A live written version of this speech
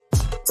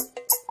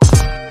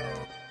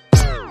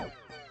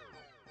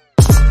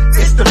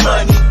the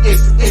money,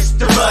 it's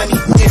the money,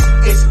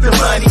 it's the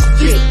money,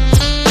 yeah.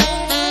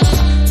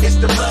 It's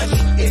the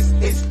money,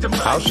 it's the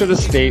money. How should a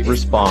state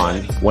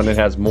respond when it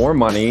has more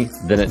money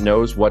than it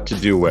knows what to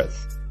do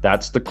with?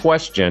 That's the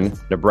question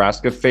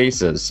Nebraska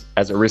faces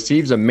as it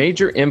receives a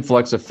major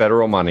influx of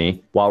federal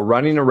money while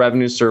running a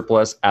revenue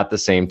surplus at the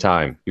same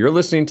time. You're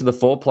listening to The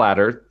Full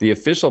Platter, the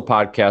official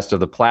podcast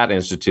of the Platt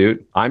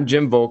Institute. I'm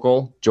Jim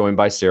Vogel, joined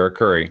by Sarah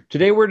Curry.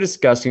 Today we're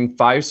discussing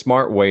 5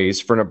 smart ways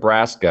for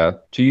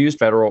Nebraska to use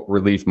federal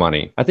relief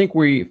money. I think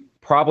we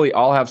probably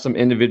all have some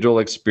individual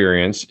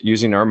experience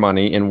using our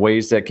money in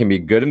ways that can be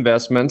good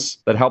investments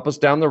that help us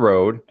down the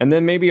road, and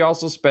then maybe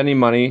also spending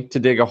money to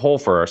dig a hole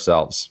for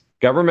ourselves.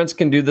 Governments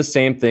can do the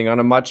same thing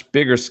on a much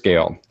bigger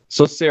scale.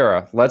 So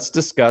Sarah, let's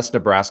discuss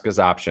Nebraska's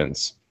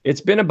options.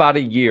 It's been about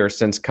a year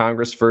since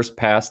Congress first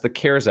passed the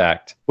CARES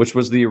Act, which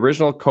was the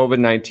original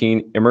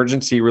COVID-19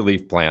 emergency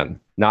relief plan.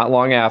 Not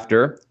long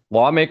after,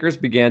 lawmakers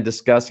began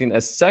discussing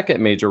a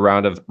second major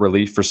round of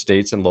relief for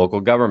states and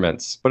local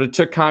governments. But it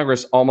took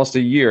Congress almost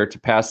a year to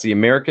pass the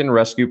American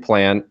Rescue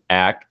Plan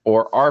Act,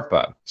 or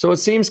ARPA. So it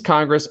seems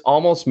Congress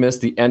almost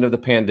missed the end of the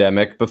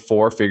pandemic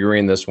before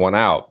figuring this one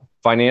out.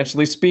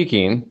 Financially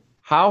speaking,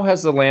 how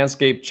has the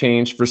landscape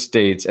changed for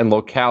states and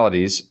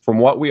localities from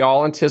what we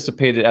all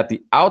anticipated at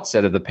the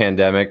outset of the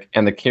pandemic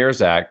and the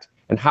CARES Act?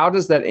 And how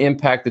does that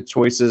impact the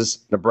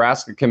choices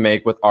Nebraska can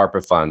make with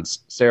ARPA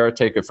funds? Sarah,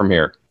 take it from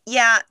here.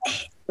 Yeah.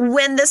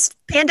 When this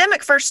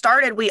pandemic first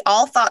started, we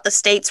all thought the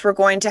states were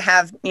going to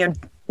have,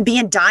 be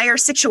in dire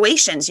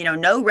situations,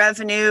 no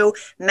revenue,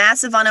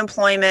 massive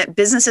unemployment,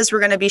 businesses were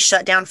going to be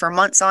shut down for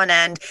months on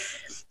end.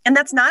 And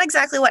that's not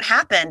exactly what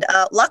happened.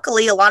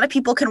 Luckily, a lot of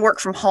people can work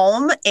from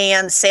home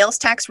and sales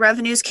tax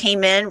revenues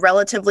came in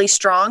relatively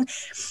strong.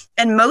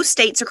 And most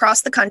states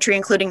across the country,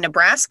 including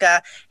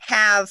Nebraska,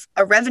 have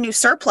a revenue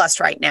surplus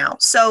right now.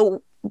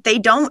 So they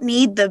don't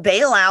need the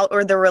bailout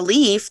or the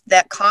relief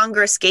that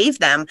Congress gave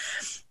them.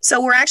 So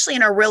we're actually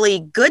in a really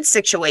good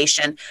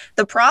situation.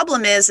 The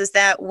problem is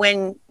that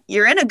when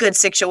you're in a good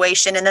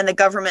situation and then the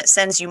government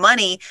sends you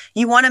money,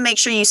 you want to make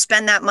sure you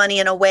spend that money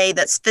in a way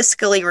that's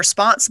fiscally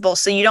responsible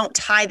so you don't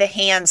tie the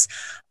hands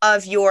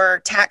of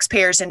your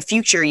taxpayers in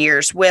future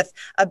years with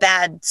a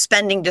bad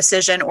spending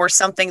decision or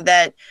something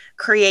that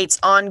creates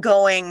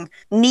ongoing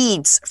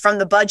needs from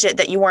the budget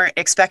that you weren't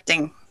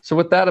expecting. So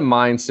with that in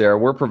mind, Sarah,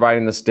 we're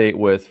providing the state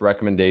with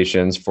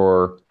recommendations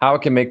for how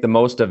it can make the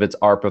most of its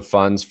ARPA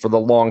funds for the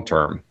long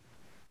term.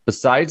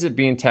 Besides it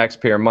being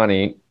taxpayer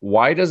money,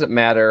 why does it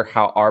matter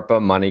how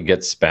ARPA money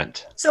gets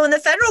spent? So when the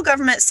federal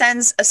government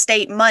sends a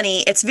state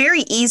money, it's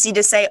very easy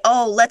to say,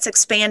 oh, let's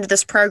expand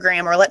this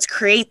program or let's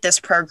create this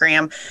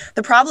program.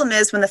 The problem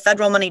is when the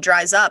federal money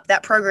dries up,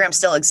 that program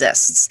still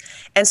exists.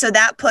 And so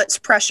that puts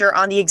pressure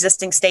on the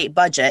existing state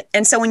budget.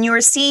 And so when you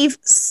receive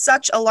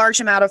such a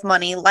large amount of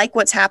money, like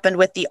what's happened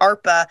with the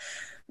ARPA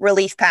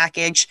relief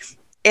package,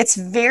 it's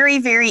very,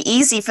 very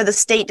easy for the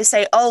state to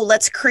say, oh,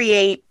 let's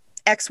create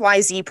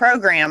XYZ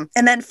program.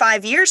 And then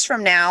 5 years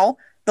from now,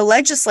 the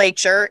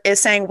legislature is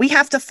saying we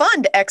have to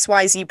fund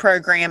XYZ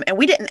program and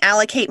we didn't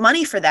allocate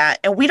money for that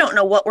and we don't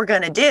know what we're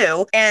going to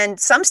do. And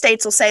some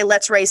states will say,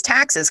 let's raise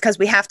taxes because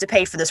we have to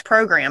pay for this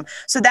program.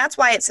 So that's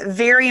why it's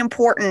very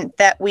important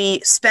that we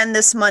spend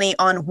this money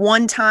on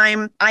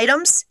one-time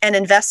items and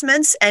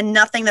investments and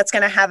nothing that's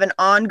going to have an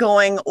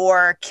ongoing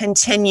or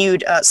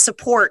continued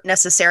support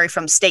necessary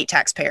from state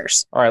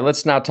taxpayers. All right,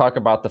 let's now talk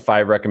about the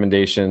 5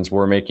 recommendations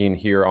we're making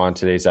here on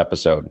today's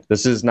episode.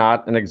 This is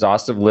not an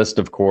exhaustive list,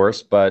 of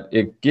course, but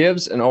it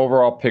gives an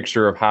overall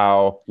picture of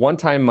how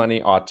one-time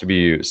money ought to be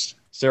used.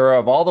 Sarah,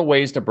 of all the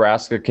ways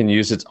Nebraska can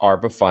use its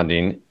ARPA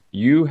funding,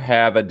 you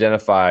have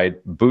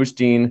identified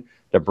boosting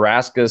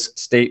Nebraska's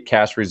state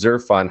cash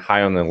reserve fund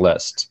high on the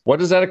list. What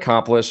does that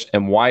accomplish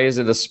and why is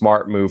it a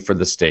smart move for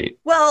the state?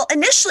 Well,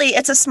 initially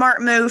it's a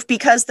smart move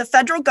because the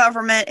federal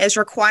government is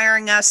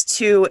requiring us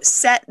to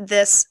set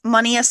this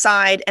money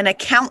aside and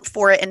account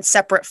for it in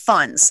separate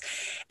funds.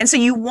 And so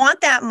you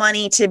want that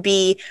money to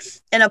be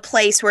in a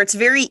place where it's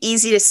very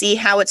easy to see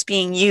how it's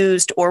being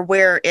used or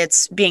where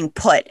it's being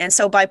put. And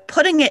so by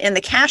putting it in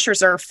the cash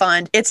reserve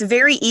fund, it's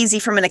very easy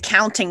from an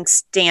accounting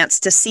stance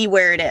to see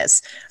where it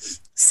is.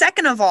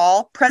 Second of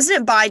all,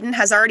 President Biden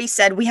has already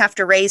said we have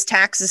to raise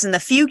taxes in the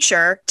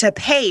future to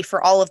pay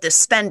for all of this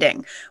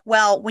spending.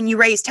 Well, when you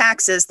raise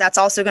taxes, that's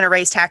also going to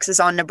raise taxes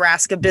on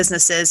Nebraska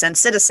businesses and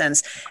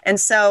citizens. And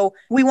so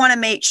we want to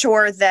make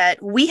sure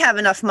that we have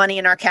enough money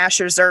in our cash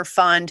reserve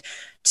fund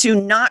to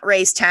not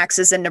raise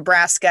taxes in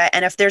Nebraska.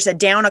 And if there's a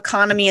down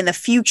economy in the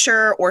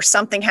future or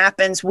something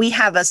happens, we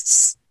have a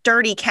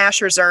sturdy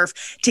cash reserve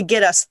to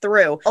get us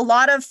through. A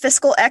lot of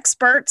fiscal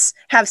experts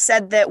have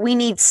said that we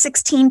need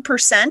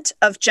 16%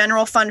 of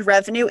general fund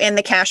revenue in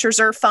the cash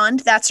reserve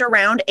fund. That's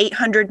around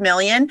 $800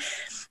 million.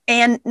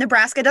 And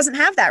Nebraska doesn't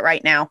have that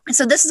right now.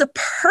 So this is a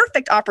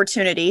perfect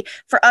opportunity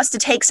for us to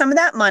take some of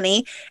that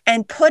money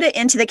and put it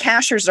into the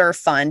cash reserve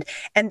fund.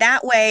 And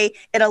that way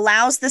it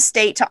allows the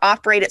state to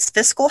operate its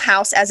fiscal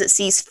house as it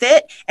sees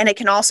fit. And it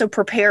can also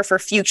prepare for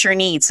future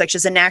needs, such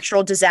as a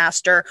natural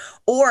disaster,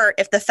 or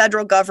if the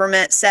federal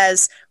government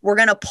says we're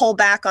going to pull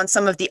back on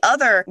some of the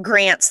other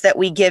grants that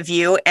we give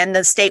you, and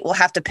the state will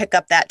have to pick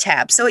up that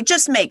tab. So it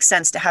just makes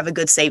sense to have a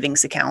good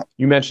savings account.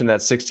 You mentioned that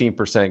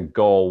 16%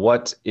 goal.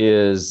 What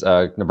is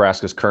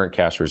Nebraska's current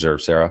cash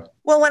reserve, Sarah?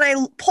 Well, when I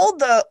pulled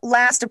the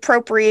last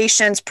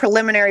appropriations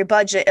preliminary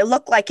budget, it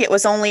looked like it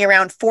was only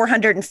around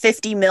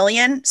 $450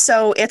 million.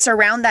 So it's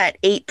around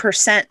that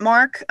 8%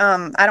 mark.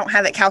 I don't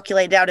have it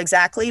calculated out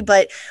exactly,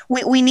 but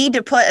we need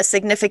to put a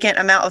significant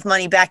amount of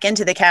money back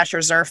into the cash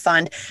reserve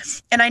fund.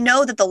 And I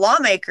know that the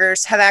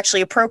lawmakers have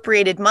actually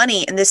appropriated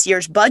money in this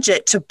year's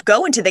budget to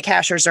go into the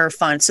cash reserve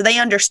fund. So they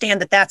understand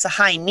that that's a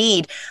high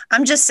need.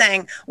 I'm just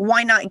saying,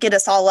 why not get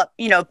us all up,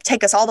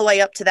 take us all the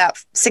way up to that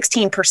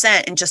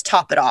 16% and just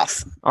top it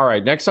off? All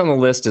right. Next on the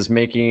list is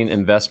making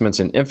investments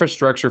in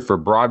infrastructure for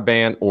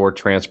broadband or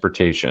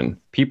transportation.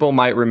 People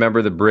might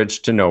remember the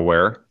bridge to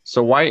nowhere.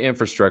 So why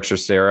infrastructure,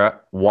 Sarah?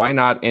 Why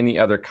not any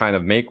other kind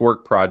of make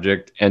work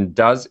project? And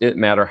does it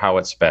matter how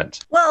it's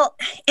spent? Well,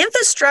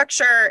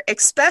 infrastructure,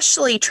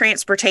 especially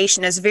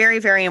transportation, is very,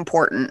 very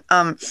important.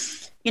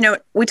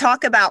 We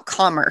talk about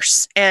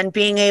commerce and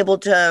being able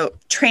to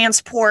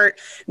transport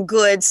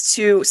goods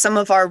to some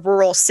of our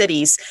rural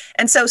cities.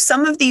 And so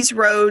some of these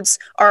roads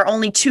are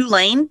only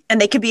 2-lane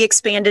and they could be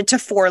expanded to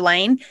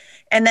 4-lane.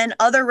 And then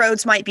other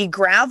roads might be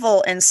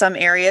gravel in some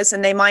areas,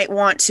 and they might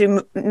want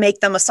to make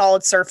them a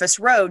solid surface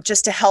road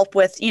just to help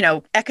with,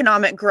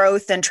 economic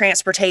growth and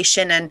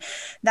transportation and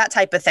that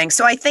type of thing.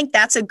 So I think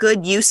that's a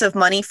good use of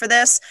money for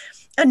this.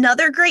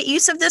 Another great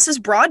use of this is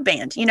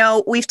broadband.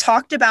 We've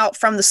talked about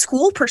from the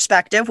school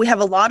perspective, we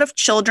have a lot of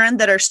children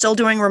that are still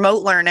doing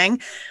remote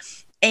learning,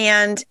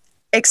 and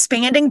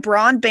expanding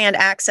broadband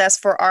access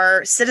for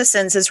our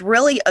citizens is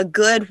really a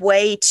good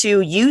way to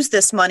use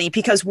this money,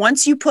 because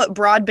once you put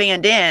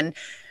broadband in,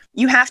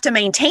 you have to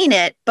maintain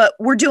it, but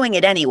we're doing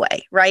it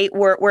anyway, right?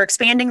 We're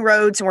expanding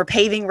roads and we're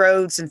paving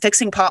roads and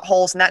fixing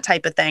potholes and that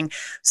type of thing.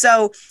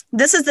 So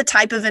this is the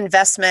type of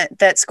investment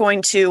that's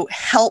going to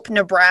help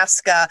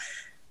Nebraska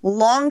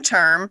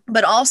long-term,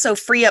 but also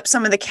free up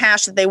some of the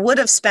cash that they would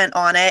have spent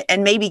on it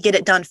and maybe get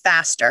it done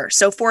faster.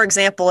 So for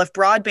example, if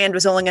broadband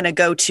was only going to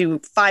go to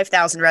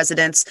 5,000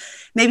 residents,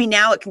 maybe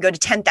now it can go to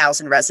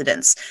 10,000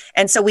 residents.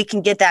 And so we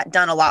can get that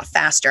done a lot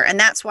faster. And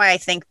that's why I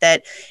think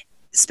that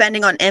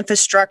spending on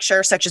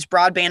infrastructure such as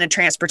broadband and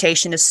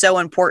transportation is so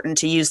important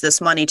to use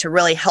this money to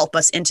really help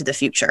us into the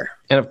future.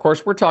 And of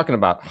course, we're talking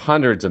about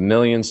hundreds of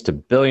millions to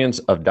billions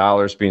of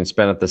dollars being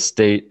spent at the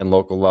state and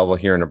local level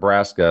here in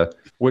Nebraska,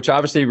 which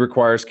obviously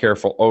requires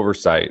careful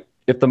oversight.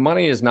 If the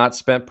money is not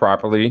spent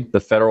properly, the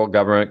federal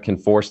government can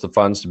force the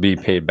funds to be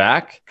paid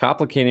back,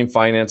 complicating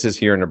finances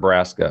here in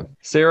Nebraska.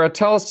 Sarah,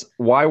 tell us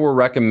why we're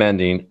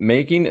recommending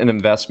making an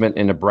investment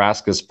in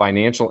Nebraska's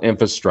financial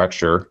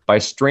infrastructure by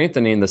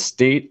strengthening the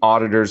state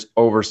auditor's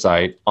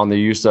oversight on the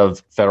use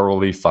of federal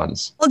relief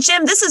funds. Well,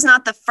 Jim, this is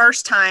not the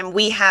first time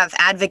we have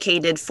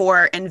advocated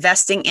for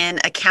investing in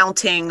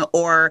accounting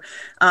or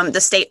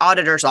the state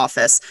auditor's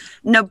office.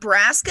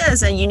 Nebraska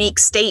is a unique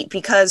state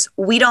because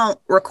we don't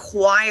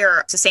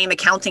require the same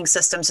accounting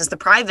systems as the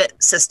private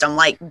system,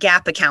 like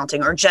GAAP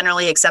accounting or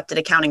generally accepted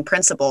accounting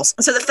principles.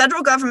 So the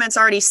federal government's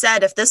already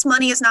said if this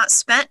money is not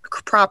spent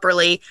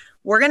properly,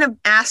 we're going to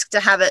ask to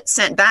have it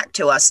sent back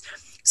to us.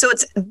 So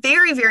it's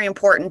very, very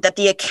important that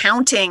the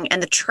accounting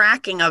and the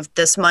tracking of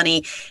this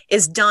money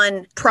is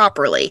done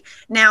properly.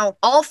 Now,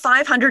 all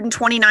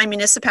 529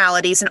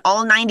 municipalities and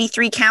all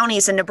 93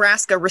 counties in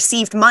Nebraska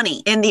received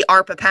money in the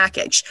ARPA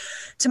package.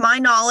 To my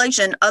knowledge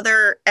and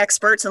other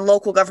experts in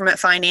local government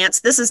finance,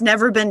 this has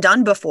never been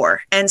done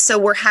before. And so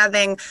we're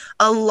having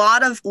a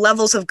lot of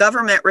levels of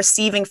government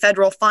receiving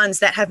federal funds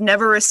that have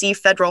never received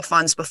federal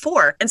funds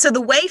before. And so the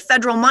way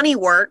federal money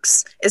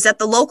works is that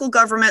the local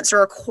governments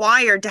are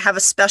required to have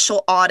a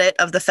special audit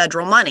of the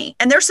federal money.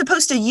 And they're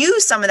supposed to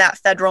use some of that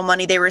federal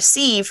money they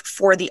receive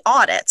for the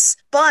audits.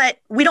 But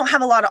we don't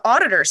have a lot of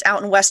auditors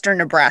out in Western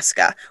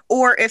Nebraska.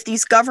 Or if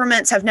these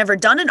governments have never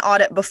done an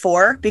audit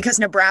before, because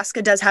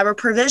Nebraska does have a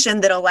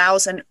provision that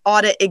allows an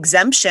audit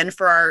exemption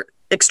for our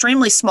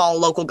extremely small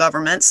local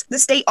governments, the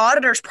state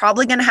auditor is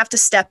probably going to have to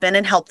step in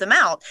and help them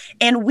out.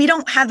 And we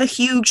don't have a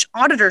huge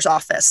auditor's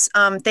office.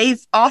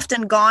 They've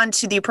often gone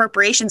to the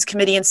appropriations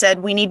committee and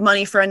said, we need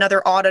money for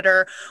another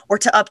auditor or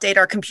to update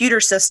our computer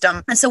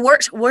system. And so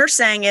what we're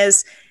saying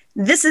is,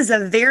 this is a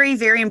very,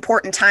 very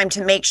important time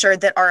to make sure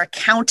that our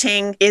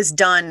accounting is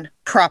done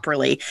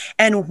properly.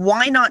 And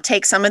why not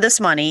take some of this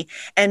money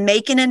and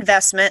make an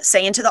investment,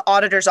 say into the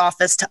auditor's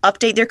office to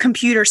update their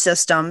computer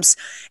systems,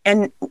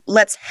 and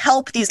let's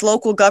help these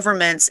local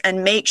governments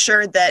and make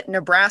sure that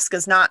Nebraska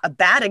is not a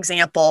bad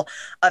example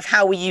of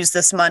how we use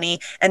this money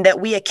and that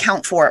we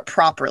account for it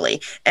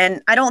properly.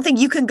 And I don't think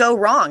you can go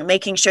wrong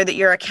making sure that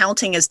your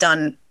accounting is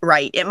done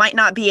right. It might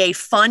not be a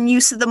fun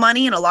use of the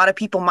money, and a lot of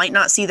people might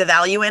not see the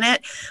value in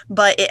it,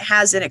 but it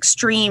has an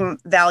extreme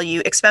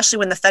value, especially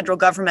when the federal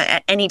government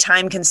at any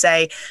time can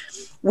say,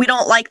 we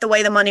don't like the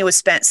way the money was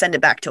spent, send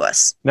it back to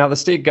us. Now, the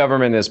state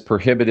government is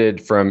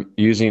prohibited from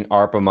using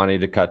ARPA money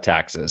to cut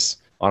taxes.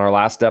 On our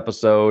last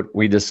episode,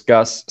 we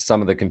discussed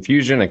some of the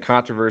confusion and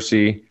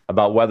controversy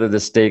about whether the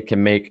state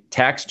can make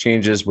tax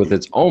changes with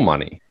its own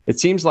money. It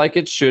seems like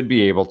it should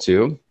be able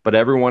to, but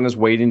everyone is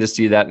waiting to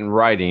see that in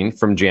writing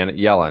from Janet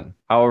Yellen.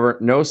 However,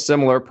 no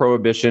similar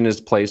prohibition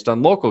is placed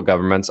on local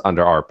governments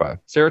under ARPA.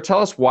 Sarah, tell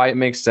us why it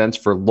makes sense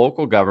for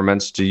local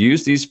governments to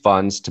use these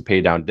funds to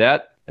pay down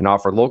debt and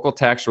offer local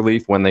tax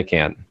relief when they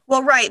can.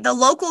 Well, right. The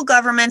local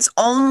governments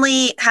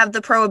only have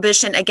the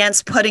prohibition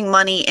against putting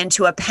money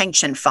into a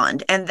pension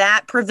fund. And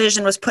that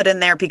provision was put in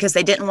there because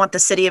they didn't want the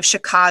city of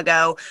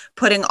Chicago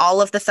putting all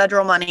of the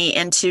federal money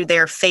into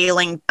their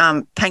failing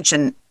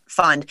pension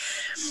fund.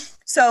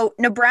 So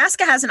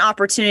Nebraska has an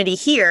opportunity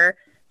here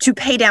to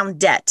pay down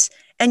debt.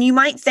 And you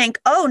might think,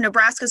 oh,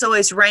 Nebraska's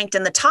always ranked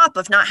in the top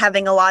of not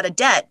having a lot of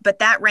debt, but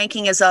that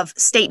ranking is of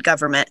state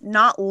government,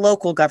 not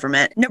local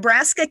government.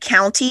 Nebraska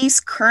counties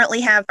currently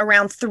have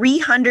around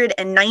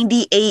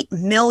 $398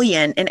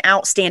 million in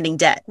outstanding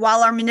debt,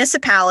 while our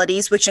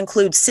municipalities, which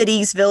include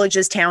cities,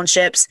 villages,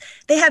 townships,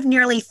 they have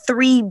nearly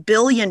 $3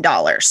 billion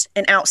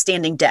in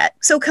outstanding debt.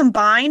 So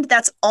combined,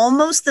 that's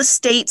almost the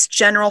state's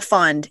general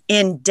fund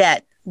in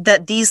debt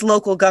that these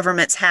local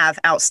governments have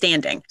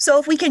outstanding. So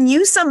if we can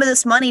use some of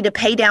this money to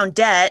pay down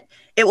debt,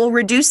 it will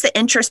reduce the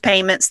interest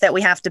payments that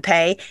we have to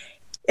pay.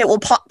 It will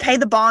pay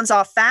the bonds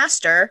off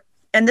faster,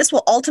 and this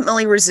will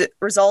ultimately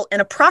result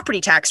in a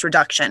property tax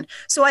reduction.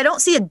 So I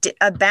don't see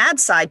a bad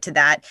side to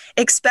that,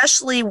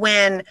 especially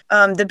when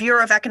the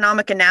Bureau of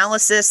Economic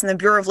Analysis and the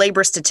Bureau of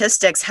Labor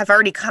Statistics have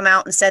already come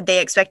out and said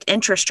they expect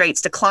interest rates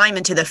to climb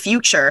into the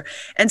future.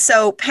 And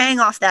so paying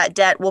off that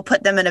debt will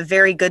put them in a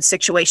very good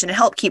situation to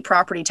help keep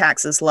property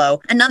taxes low.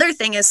 Another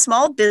thing is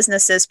small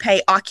businesses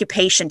pay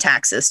occupation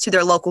taxes to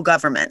their local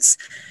governments.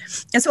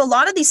 And so a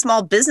lot of these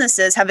small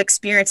businesses have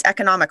experienced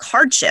economic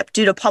hardship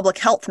due to public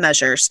health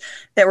measures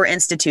that were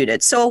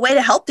instituted. So a way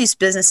to help these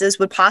businesses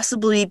would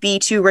possibly be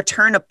to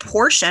return a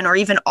portion or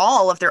even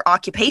all of their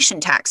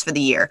occupation tax for the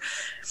year.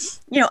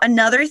 You know,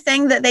 another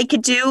thing that they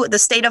could do, the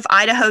state of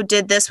Idaho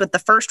did this with the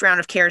first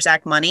round of CARES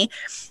Act money.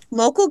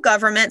 Local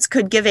governments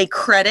could give a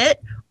credit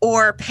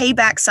or pay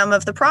back some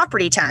of the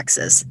property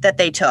taxes that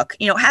they took.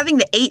 You know, having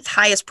the 8th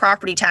highest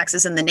property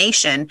taxes in the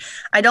nation,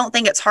 I don't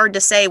think it's hard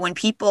to say when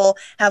people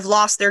have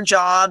lost their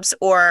jobs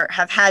or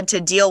have had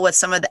to deal with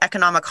some of the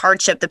economic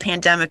hardship the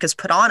pandemic has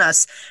put on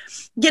us,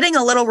 getting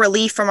a little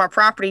relief from our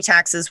property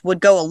taxes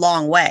would go a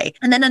long way.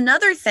 And then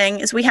another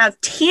thing is we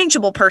have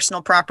tangible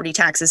personal property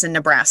taxes in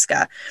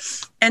Nebraska.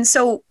 And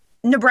so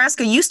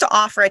Nebraska used to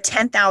offer a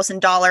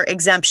 $10,000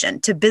 exemption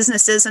to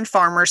businesses and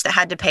farmers that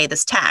had to pay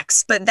this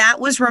tax, but that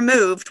was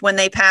removed when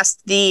they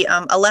passed the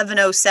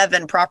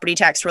 1107 property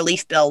tax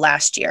relief bill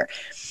last year.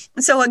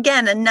 And so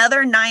again,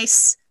 another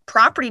nice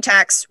property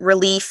tax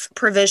relief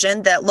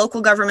provision that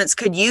local governments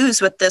could use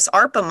with this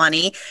ARPA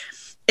money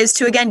is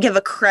to, again, give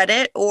a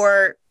credit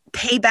or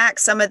pay back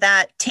some of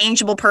that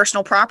tangible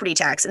personal property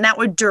tax. And that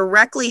would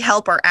directly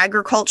help our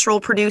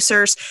agricultural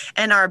producers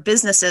and our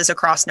businesses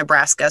across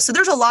Nebraska. So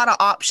there's a lot of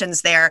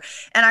options there.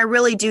 And I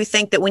really do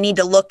think that we need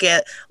to look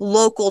at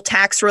local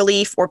tax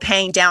relief or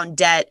paying down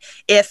debt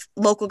if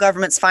local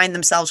governments find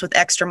themselves with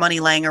extra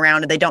money laying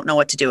around and they don't know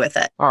what to do with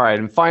it. All right.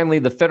 And finally,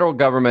 the federal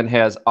government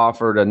has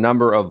offered a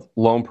number of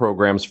loan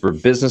programs for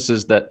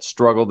businesses that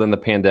struggled in the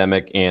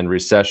pandemic and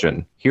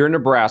recession. Here in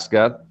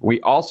Nebraska,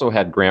 we also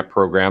had grant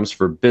programs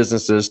for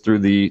businesses through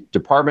the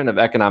Department of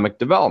Economic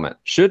Development.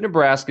 Should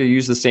Nebraska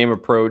use the same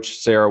approach,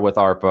 Sarah, with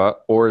ARPA,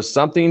 or is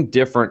something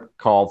different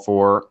called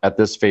for at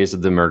this phase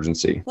of the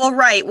emergency? Well,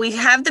 right. We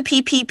have the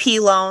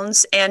PPP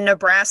loans, and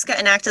Nebraska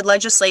enacted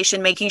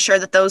legislation making sure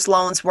that those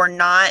loans were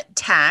not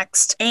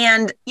taxed.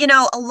 And, you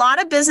know, a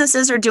lot of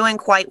businesses are doing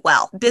quite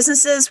well.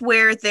 Businesses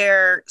where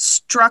their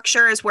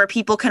structure is where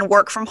people can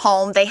work from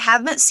home, they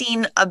haven't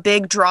seen a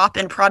big drop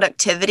in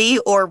productivity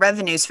or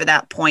revenues for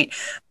that point.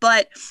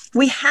 But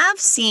we have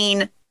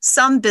seen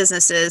some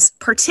businesses,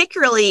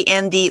 particularly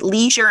in the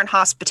leisure and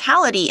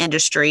hospitality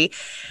industry,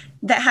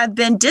 that have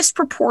been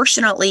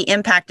disproportionately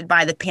impacted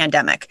by the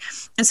pandemic.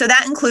 And so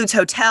that includes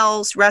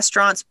hotels,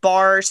 restaurants,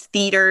 bars,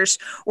 theaters,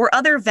 or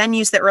other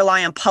venues that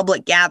rely on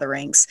public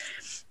gatherings.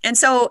 And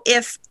so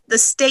if the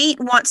state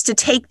wants to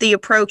take the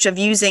approach of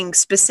using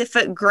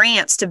specific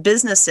grants to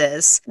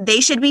businesses,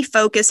 they should be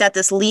focused at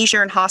this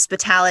leisure and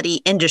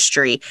hospitality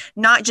industry,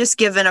 not just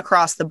given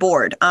across the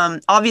board.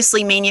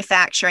 Obviously,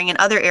 manufacturing and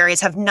other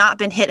areas have not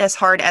been hit as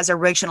hard as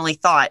originally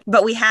thought,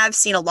 but we have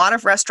seen a lot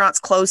of restaurants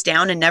close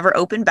down and never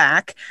open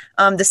back.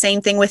 The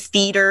same thing with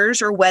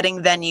theaters or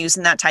wedding venues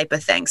and that type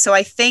of thing. So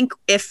I think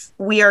if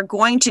we are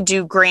going to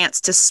do grants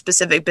to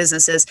specific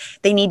businesses,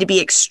 they need to be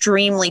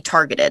extremely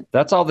targeted.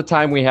 That's all the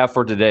time we have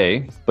for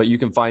today, but you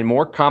can find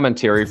more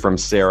commentary from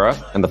Sarah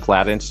and the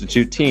Platt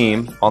Institute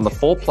team on the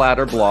Full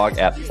Platter blog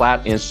at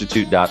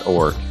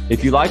plattinstitute.org.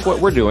 If you like what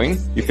we're doing,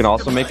 you can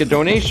also make a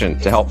donation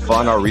to help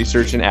fund our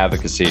research and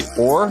advocacy,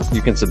 or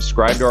you can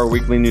subscribe to our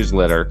weekly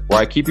newsletter where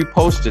I keep you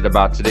posted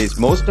about today's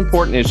most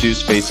important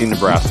issues facing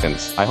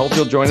Nebraskans. I hope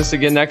you'll join us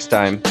again next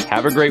time.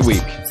 Have a great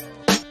week.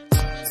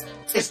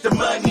 It's the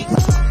money.